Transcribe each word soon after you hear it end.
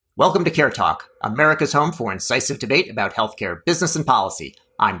Welcome to Care Talk, America's home for incisive debate about healthcare business and policy.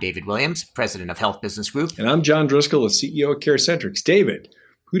 I'm David Williams, president of Health Business Group. And I'm John Driscoll, the CEO of CareCentrix. David,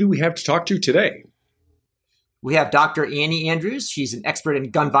 who do we have to talk to today? We have Dr. Annie Andrews. She's an expert in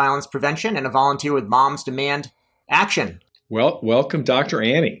gun violence prevention and a volunteer with Moms Demand Action. Well, welcome, Dr.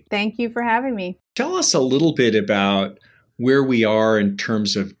 Annie. Thank you for having me. Tell us a little bit about where we are in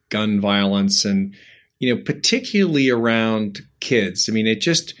terms of gun violence and, particularly around kids. I mean, it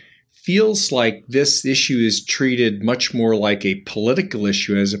just feels like this issue is treated much more like a political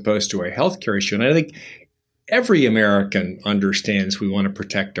issue as opposed to a healthcare issue. And I think every American understands we want to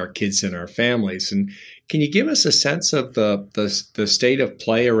protect our kids and our families. And can you give us a sense of the state of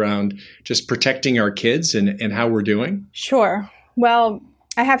play around just protecting our kids and how we're doing? Sure. Well,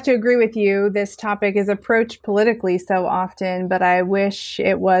 I have to agree with you. This topic is approached politically so often, but I wish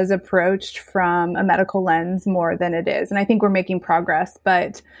it was approached from a medical lens more than it is. And I think we're making progress,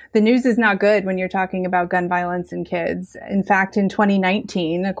 but the news is not good when you're talking about gun violence in kids. In fact, in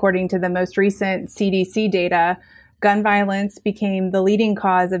 2019, according to the most recent CDC data, gun violence became the leading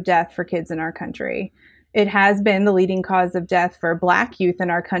cause of death for kids in our country. It has been the leading cause of death for Black youth in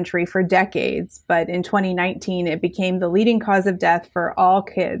our country for decades, but in 2019, it became the leading cause of death for all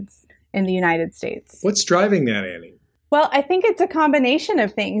kids in the United States. What's driving that, Annie? Well, I think it's a combination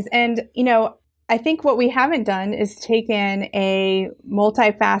of things. And, I think what we haven't done is taken a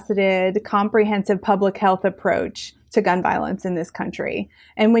multifaceted, comprehensive public health approach to gun violence in this country.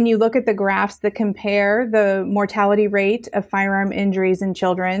 And when you look at the graphs that compare the mortality rate of firearm injuries in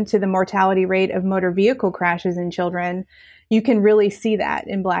children to the mortality rate of motor vehicle crashes in children, you can really see that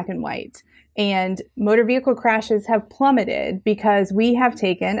in black and white. And motor vehicle crashes have plummeted because we have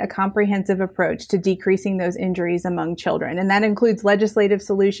taken a comprehensive approach to decreasing those injuries among children. And that includes legislative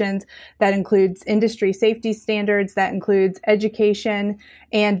solutions, that includes industry safety standards, that includes education.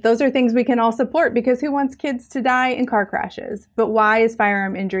 And those are things we can all support because who wants kids to die in car crashes? But why is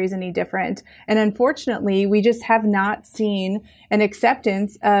firearm injuries any different? And unfortunately, we just have not seen an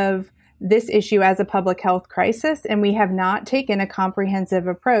acceptance of this issue as a public health crisis. And we have not taken a comprehensive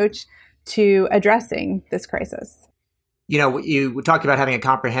approach to addressing this crisis. You talked about having a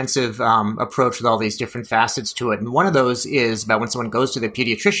comprehensive approach with all these different facets to it. And one of those is about when someone goes to the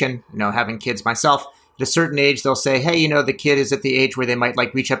pediatrician, having kids myself, at a certain age, they'll say, hey, the kid is at the age where they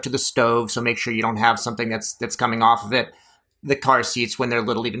might reach up to the stove. So make sure you don't have something that's coming off of it. The car seats when they're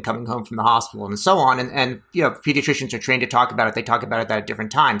little, even coming home from the hospital and so on. And pediatricians are trained to talk about it. They talk about it at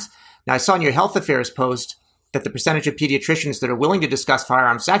different times. Now, I saw in your health affairs post that the percentage of pediatricians that are willing to discuss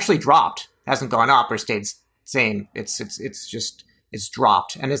firearms actually dropped, hasn't gone up or stayed same. It's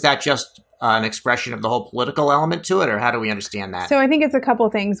dropped. And is that just an expression of the whole political element to it, or how do we understand that? So I think it's a couple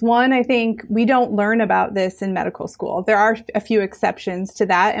things. One, I think we don't learn about this in medical school. There are a few exceptions to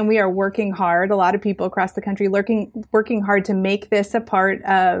that, and we are working hard. A lot of people across the country working hard to make this a part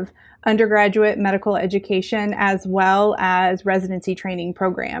of undergraduate medical education as well as residency training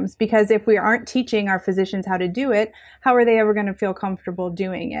programs. Because if we aren't teaching our physicians how to do it, how are they ever going to feel comfortable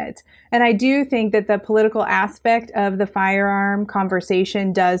doing it? And I do think that the political aspect of the firearm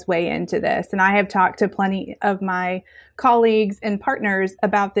conversation does weigh into this. And I have talked to plenty of my colleagues and partners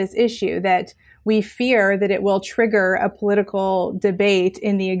about this issue, that we fear that it will trigger a political debate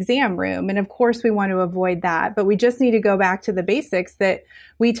in the exam room. And of course, we want to avoid that. But we just need to go back to the basics, that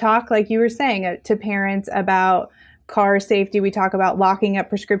we talk, like you were saying, to parents about car safety. We talk about locking up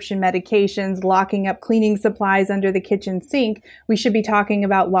prescription medications, locking up cleaning supplies under the kitchen sink. We should be talking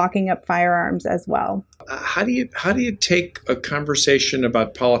about locking up firearms as well. How do you take a conversation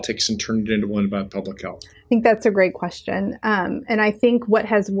about politics and turn it into one about public health? I think that's a great question. And I think what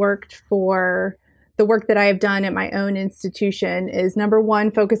has worked for the work that I have done at my own institution is, number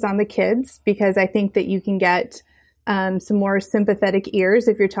one, focus on the kids, because I think that you can get some more sympathetic ears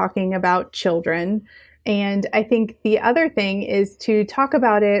if you're talking about children. And I think the other thing is to talk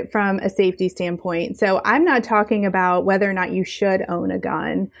about it from a safety standpoint. So I'm not talking about whether or not you should own a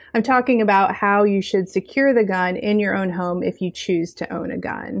gun. I'm talking about how you should secure the gun in your own home if you choose to own a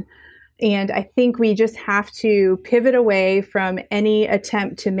gun. And I think we just have to pivot away from any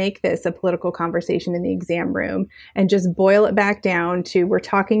attempt to make this a political conversation in the exam room and just boil it back down to, we're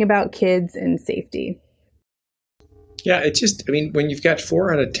talking about kids and safety. Yeah, when you've got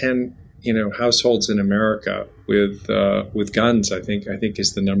 4 out of 10 households in America with guns, I think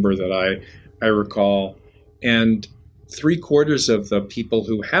is the number that I recall. And 3/4 of the people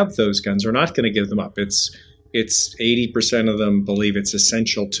who have those guns are not going to give them up. It's 80% of them believe it's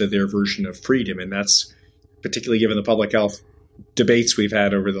essential to their version of freedom. And that's particularly given the public health debates we've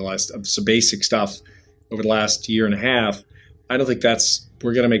had over the last, some basic stuff over the last year and a half. I don't think that's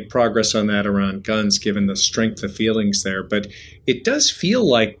we're going to make progress on that around guns, given the strength of feelings there. But it does feel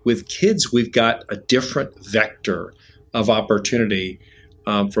like with kids, we've got a different vector of opportunity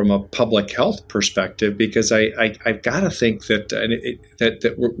from a public health perspective, because I've got to think that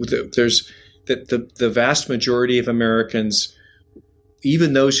the vast majority of Americans,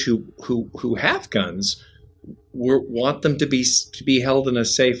 even those who have guns, want them to be held in a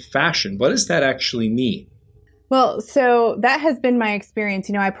safe fashion. What does that actually mean? Well, so that has been my experience.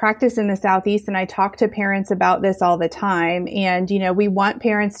 I practice in the Southeast and I talk to parents about this all the time. And, we want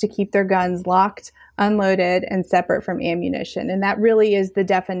parents to keep their guns locked, unloaded, and separate from ammunition. And that really is the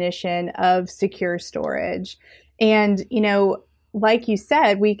definition of secure storage. And, like you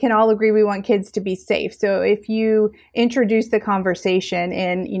said, we can all agree we want kids to be safe. So if you introduce the conversation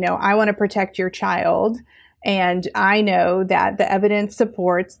and, I want to protect your child, and I know that the evidence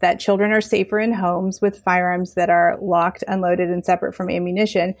supports that children are safer in homes with firearms that are locked, unloaded, and separate from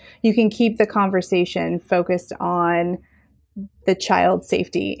ammunition, you can keep the conversation focused on the child's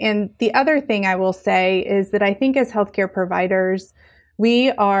safety. And the other thing I will say is that I think as healthcare providers,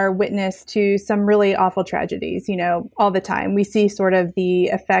 we are witness to some really awful tragedies, all the time. We see sort of the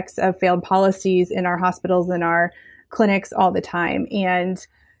effects of failed policies in our hospitals and our clinics all the time. And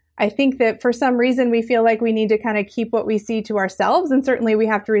I think that for some reason, we feel like we need to kind of keep what we see to ourselves. And certainly we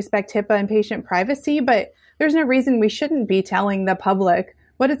have to respect HIPAA and patient privacy, but there's no reason we shouldn't be telling the public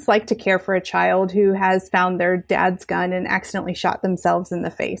what it's like to care for a child who has found their dad's gun and accidentally shot themselves in the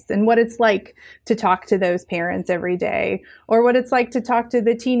face, and what it's like to talk to those parents every day, or what it's like to talk to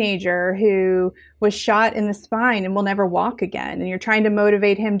the teenager who was shot in the spine and will never walk again. And you're trying to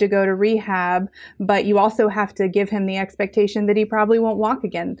motivate him to go to rehab, but you also have to give him the expectation that he probably won't walk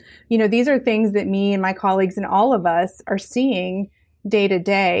again. These are things that me and my colleagues and all of us are seeing day to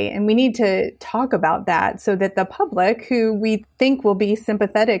day. And we need to talk about that so that the public, who we think will be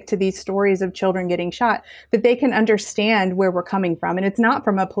sympathetic to these stories of children getting shot, that they can understand where we're coming from. And it's not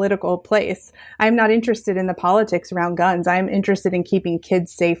from a political place. I'm not interested in the politics around guns. I'm interested in keeping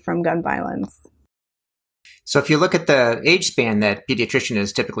kids safe from gun violence. So if you look at the age span that pediatrician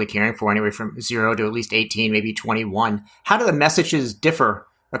is typically caring for, anywhere from 0 to at least 18, maybe 21, how do the messages differ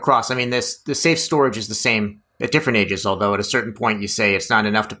across? I mean, the safe storage is the same at different ages, although at a certain point you say it's not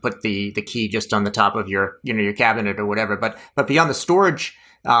enough to put the key just on the top of your cabinet or whatever. But beyond the storage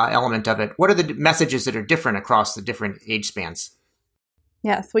element of it, what are the messages that are different across the different age spans?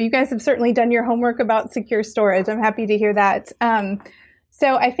 Yes, well, you guys have certainly done your homework about secure storage. I'm happy to hear that.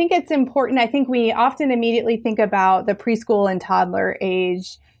 So I think it's important. I think we often immediately think about the preschool and toddler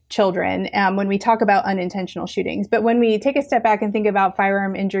age children when we talk about unintentional shootings. But when we take a step back and think about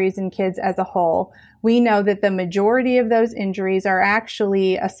firearm injuries in kids as a whole, we know that the majority of those injuries are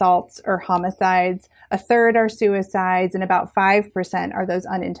actually assaults or homicides. A third are suicides, and about 5% are those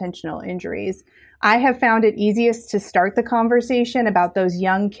unintentional injuries. I have found it easiest to start the conversation about those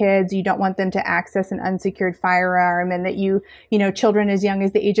young kids. You don't want them to access an unsecured firearm, and that children as young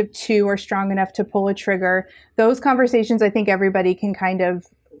as the age of 2 are strong enough to pull a trigger. Those conversations, I think everybody can kind of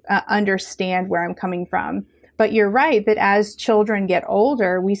understand where I'm coming from. But you're right that as children get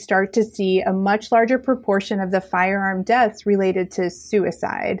older, we start to see a much larger proportion of the firearm deaths related to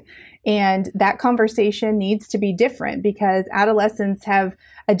suicide. And that conversation needs to be different because adolescents have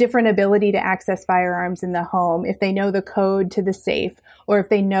a different ability to access firearms in the home if they know the code to the safe, or if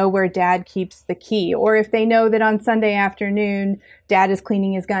they know where dad keeps the key, or if they know that on Sunday afternoon, dad is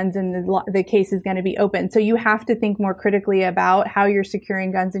cleaning his guns and the case is going to be open. So you have to think more critically about how you're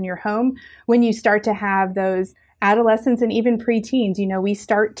securing guns in your home when you start to have those adolescents and even preteens. We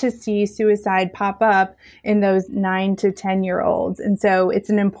start to see suicide pop up in those 9 to 10-year-olds. And so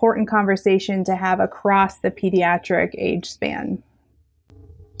it's an important conversation to have across the pediatric age span.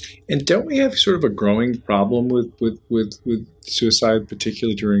 And don't we have sort of a growing problem with suicide,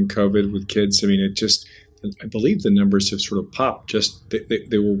 particularly during COVID with kids? I mean, I believe the numbers have sort of popped.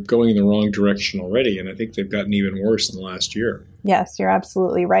 They were going in the wrong direction already, and I think they've gotten even worse in the last year. Yes, you're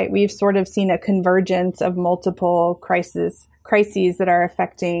absolutely right. We've sort of seen a convergence of multiple crises that are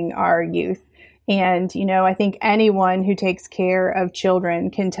affecting our youth. And, I think anyone who takes care of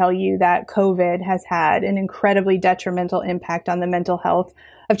children can tell you that COVID has had an incredibly detrimental impact on the mental health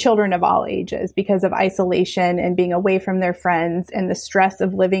of children of all ages because of isolation and being away from their friends and the stress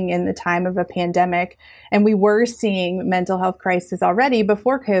of living in the time of a pandemic. And we were seeing mental health crisis already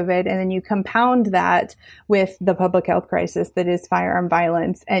before COVID. And then you compound that with the public health crisis that is firearm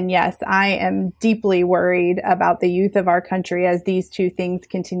violence. And yes, I am deeply worried about the youth of our country as these two things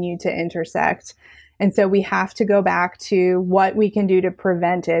continue to intersect. And so we have to go back to what we can do to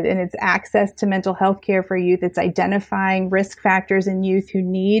prevent it. And it's access to mental health care for youth. It's identifying risk factors in youth who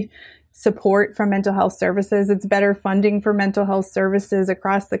need support from mental health services. It's better funding for mental health services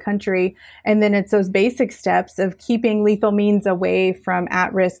across the country. And then it's those basic steps of keeping lethal means away from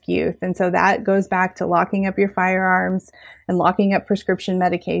at-risk youth. And so that goes back to locking up your firearms and locking up prescription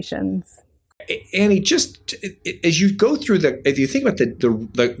medications. Annie, just as you go through if you think about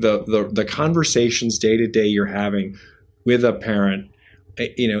the conversations day to day you're having with a parent,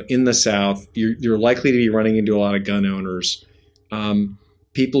 in the South, you're likely to be running into a lot of gun owners.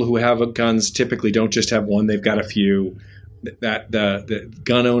 People who have guns typically don't just have one; they've got a few. That the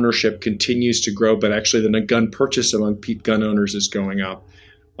gun ownership continues to grow, but actually the gun purchase among gun owners is going up.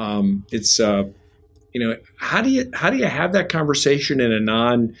 How do you have that conversation in a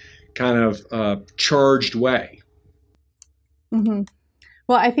non kind of charged way? Mm-hmm.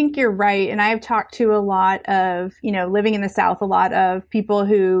 Well, I think you're right. And I've talked to a lot of, living in the South, a lot of people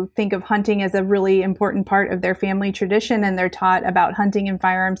who think of hunting as a really important part of their family tradition, and they're taught about hunting and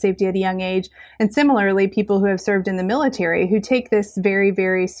firearm safety at a young age. And similarly, people who have served in the military who take this very,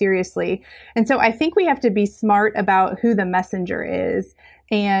 very seriously. And so I think we have to be smart about who the messenger is.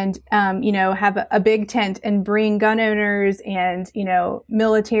 And, have a big tent and bring gun owners and,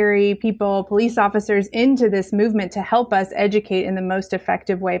 military people, police officers into this movement to help us educate in the most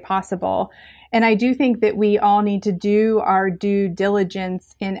effective way possible. And I do think that we all need to do our due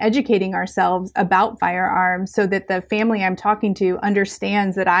diligence in educating ourselves about firearms so that the family I'm talking to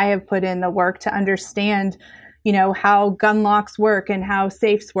understands that I have put in the work to understand how gun locks work and how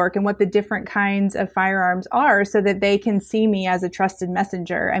safes work and what the different kinds of firearms are so that they can see me as a trusted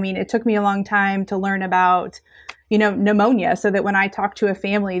messenger. I mean, it took me a long time to learn about, pneumonia so that when I talk to a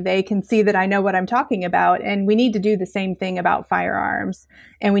family, they can see that I know what I'm talking about. And we need to do the same thing about firearms.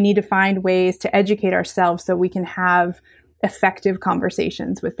 And we need to find ways to educate ourselves so we can have effective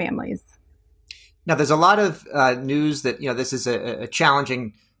conversations with families. Now, there's a lot of news that, this is a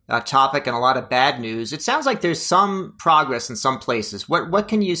challenging topic and a lot of bad news. It sounds like there's some progress in some places. What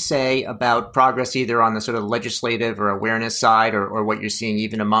can you say about progress either on the sort of legislative or awareness side or what you're seeing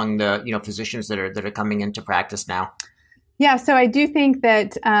even among the physicians that are coming into practice now? Yeah, so I do think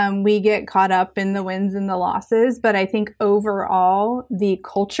that we get caught up in the wins and the losses, but I think overall the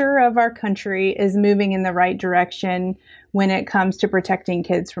culture of our country is moving in the right direction when it comes to protecting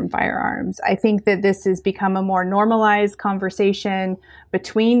kids from firearms. I think that this has become a more normalized conversation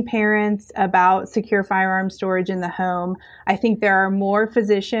between parents about secure firearm storage in the home. I think there are more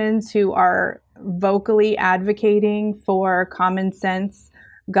physicians who are vocally advocating for common sense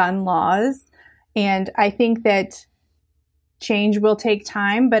gun laws. And I think that change will take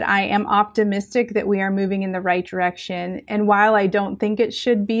time, but I am optimistic that we are moving in the right direction. And while I don't think it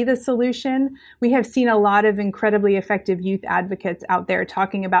should be the solution, we have seen a lot of incredibly effective youth advocates out there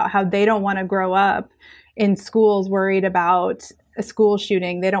talking about how they don't want to grow up in schools worried about a school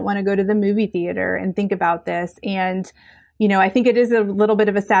shooting. They don't want to go to the movie theater and think about this. And I think it is a little bit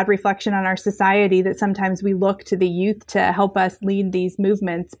of a sad reflection on our society that sometimes we look to the youth to help us lead these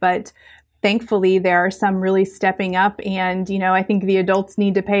movements. But thankfully, there are some really stepping up. And, I think the adults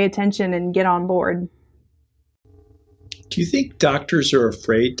need to pay attention and get on board. Do you think doctors are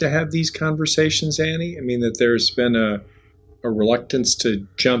afraid to have these conversations, Annie? I mean, that there's been a reluctance to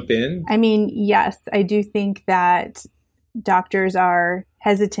jump in? I mean, yes, I do think that doctors are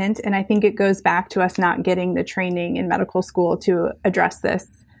hesitant. And I think it goes back to us not getting the training in medical school to address this.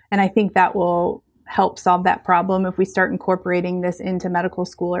 And I think that will help solve that problem if we start incorporating this into medical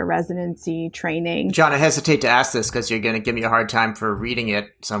school or residency training. John, I hesitate to ask this because you're going to give me a hard time for reading it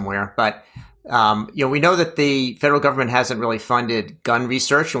somewhere, but we know that the federal government hasn't really funded gun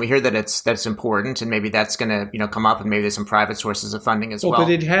research, and we hear that that's important, and maybe that's going to come up, and maybe there's some private sources of funding as well. But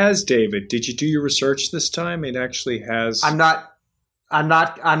it has, David. Did you do your research this time? It actually has. I'm not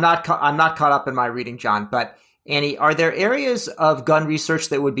caught up in my reading, John, but. Annie, are there areas of gun research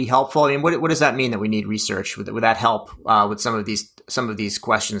that would be helpful? I mean, what does that mean that we need research? Would that help with some of these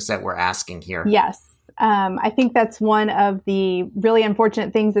questions that we're asking here? Yes. I think that's one of the really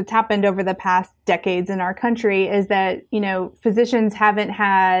unfortunate things that's happened over the past decades in our country is that, physicians haven't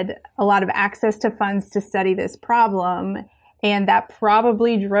had a lot of access to funds to study this problem. And that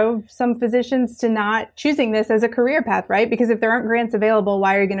probably drove some physicians to not choosing this as a career path, right? Because if there aren't grants available,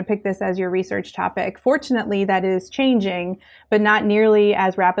 why are you going to pick this as your research topic? Fortunately, that is changing, but not nearly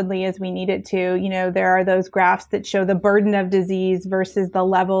as rapidly as we need it to. There are those graphs that show the burden of disease versus the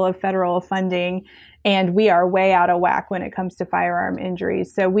level of federal funding. And we are way out of whack when it comes to firearm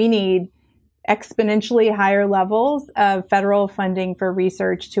injuries. So we need exponentially higher levels of federal funding for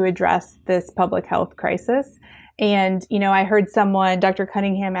research to address this public health crisis. And, I heard someone, Dr.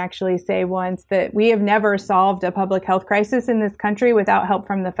 Cunningham, actually say once that we have never solved a public health crisis in this country without help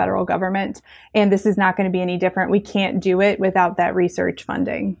from the federal government. And this is not going to be any different. We can't do it without that research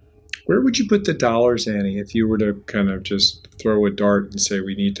funding. Where would you put the dollars, Annie, if you were to kind of just throw a dart and say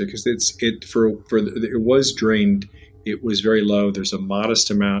we need to? Because it was drained. It was very low. There's a modest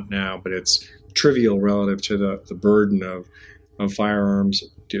amount now, but it's trivial relative to the burden of firearms,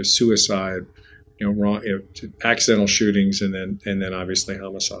 suicide, accidental shootings, and then obviously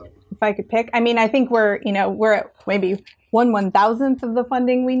homicide. If I could pick, I think we're at maybe 1/1000th of the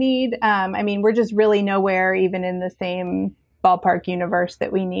funding we need. We're just really nowhere even in the same ballpark universe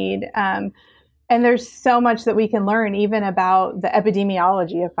that we need. And there's so much that we can learn even about the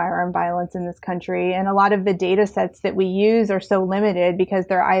epidemiology of firearm violence in this country. And a lot of the data sets that we use are so limited because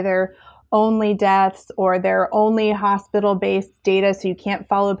they're either only deaths or they're only hospital-based data, so you can't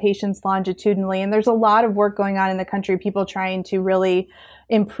follow patients longitudinally. And there's a lot of work going on in the country, people trying to really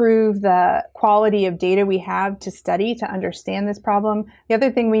improve the quality of data we have to study to understand this problem. The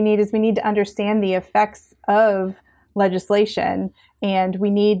other thing we need to understand the effects of legislation, and we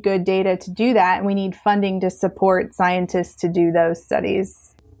need good data to do that, and we need funding to support scientists to do those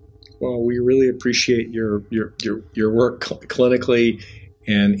studies. Well, we really appreciate your work clinically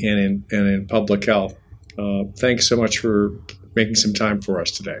and in public health. Thanks so much for making some time for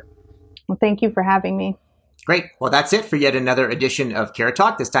us today. Well, thank you for having me. Great. Well, that's it for yet another edition of Care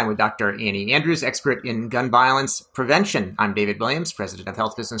Talk, this time with Dr. Annie Andrews, expert in gun violence prevention. I'm David Williams, president of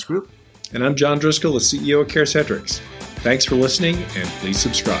Health Business Group. And I'm John Driscoll, the CEO of CareCentrix. Thanks for listening, and please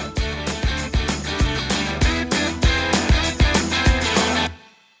subscribe.